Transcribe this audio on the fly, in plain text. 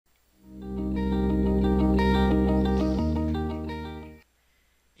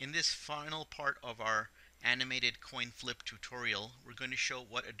final part of our animated coin flip tutorial, we're going to show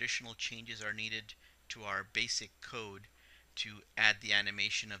what additional changes are needed to our basic code to add the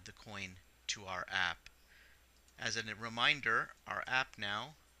animation of the coin to our app. As a reminder, our app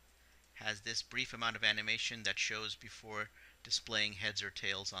now has this brief amount of animation that shows before displaying heads or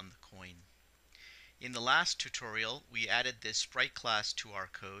tails on the coin. In the last tutorial, we added this Sprite class to our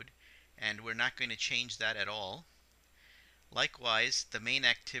code, and we're not going to change that at all. Likewise, the main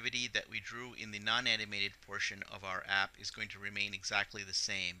activity that we drew in the non-animated portion of our app is going to remain exactly the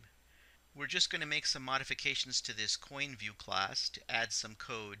same. We're just going to make some modifications to this coin view class to add some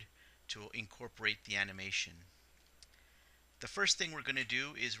code to incorporate the animation. The first thing we're going to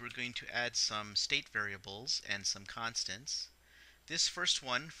do is we're going to add some state variables and some constants. This first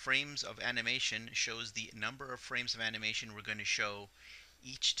one, frames of animation, shows the number of frames of animation we're going to show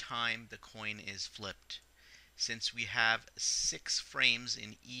each time the coin is flipped. Since we have 6 frames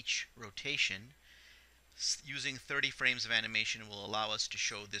in each rotation, using 30 frames of animation will allow us to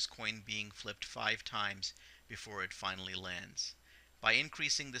show this coin being flipped 5 times before it finally lands. By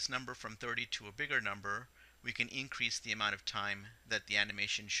increasing this number from 30 to a bigger number, we can increase the amount of time that the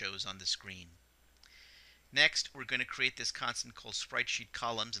animation shows on the screen. Next, we're going to create this constant called Sprite Sheet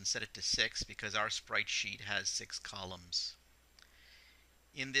columns and set it to 6 because our Sprite Sheet has 6 columns.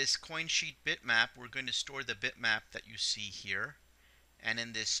 In this coin sheet bitmap, we're going to store the bitmap that you see here. And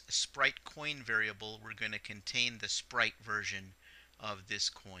in this Sprite coin variable, we're going to contain the Sprite version of this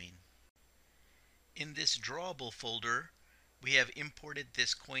coin. In this drawable folder, we have imported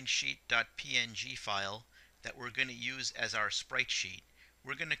this coinsheet.png file that we're going to use as our Sprite sheet.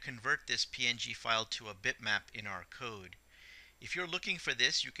 We're going to convert this PNG file to a bitmap in our code. If you're looking for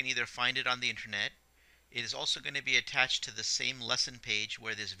this, you can either find it on the internet. It is also going to be attached to the same lesson page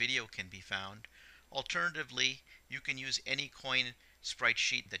where this video can be found. Alternatively, you can use any coin sprite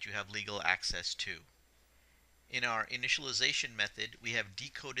sheet that you have legal access to. In our initialization method, we have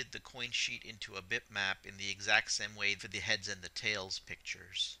decoded the coin sheet into a bitmap in the exact same way for the heads and the tails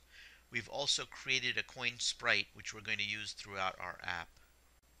pictures. We've also created a coin sprite which we're going to use throughout our app.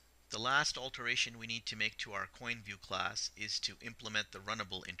 The last alteration we need to make to our coin view class is to implement the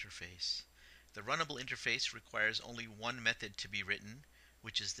runnable interface. The runnable interface requires only one method to be written,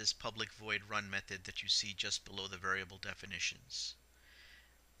 which is this public void run method that you see just below the variable definitions.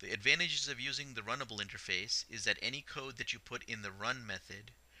 The advantages of using the runnable interface is that any code that you put in the run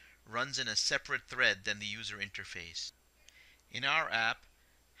method runs in a separate thread than the user interface. In our app,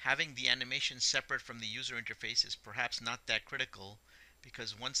 having the animation separate from the user interface is perhaps not that critical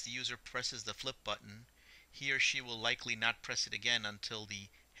because once the user presses the flip button, he or she will likely not press it again until the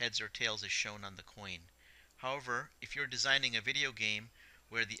heads or tails is shown on the coin. However, if you're designing a video game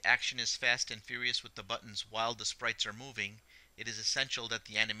where the action is fast and furious with the buttons while the sprites are moving, it is essential that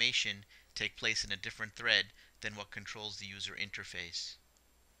the animation take place in a different thread than what controls the user interface.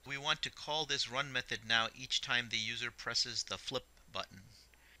 We want to call this run method now each time the user presses the flip button.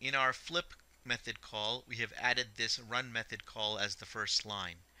 In our flip method call, we have added this run method call as the first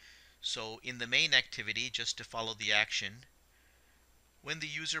line. So in the main activity, just to follow the action, when the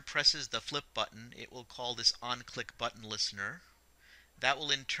user presses the flip button, it will call this onClick button listener. That will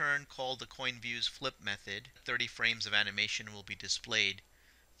in turn call the coin view's flip method. 30 frames of animation will be displayed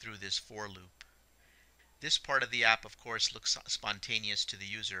through this for loop. This part of the app, of course, looks spontaneous to the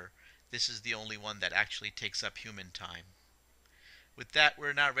user. This is the only one that actually takes up human time. With that,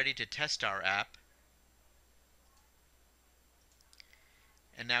 we're now ready to test our app.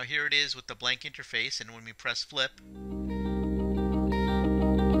 And now here it is with the blank interface, and when we press flip,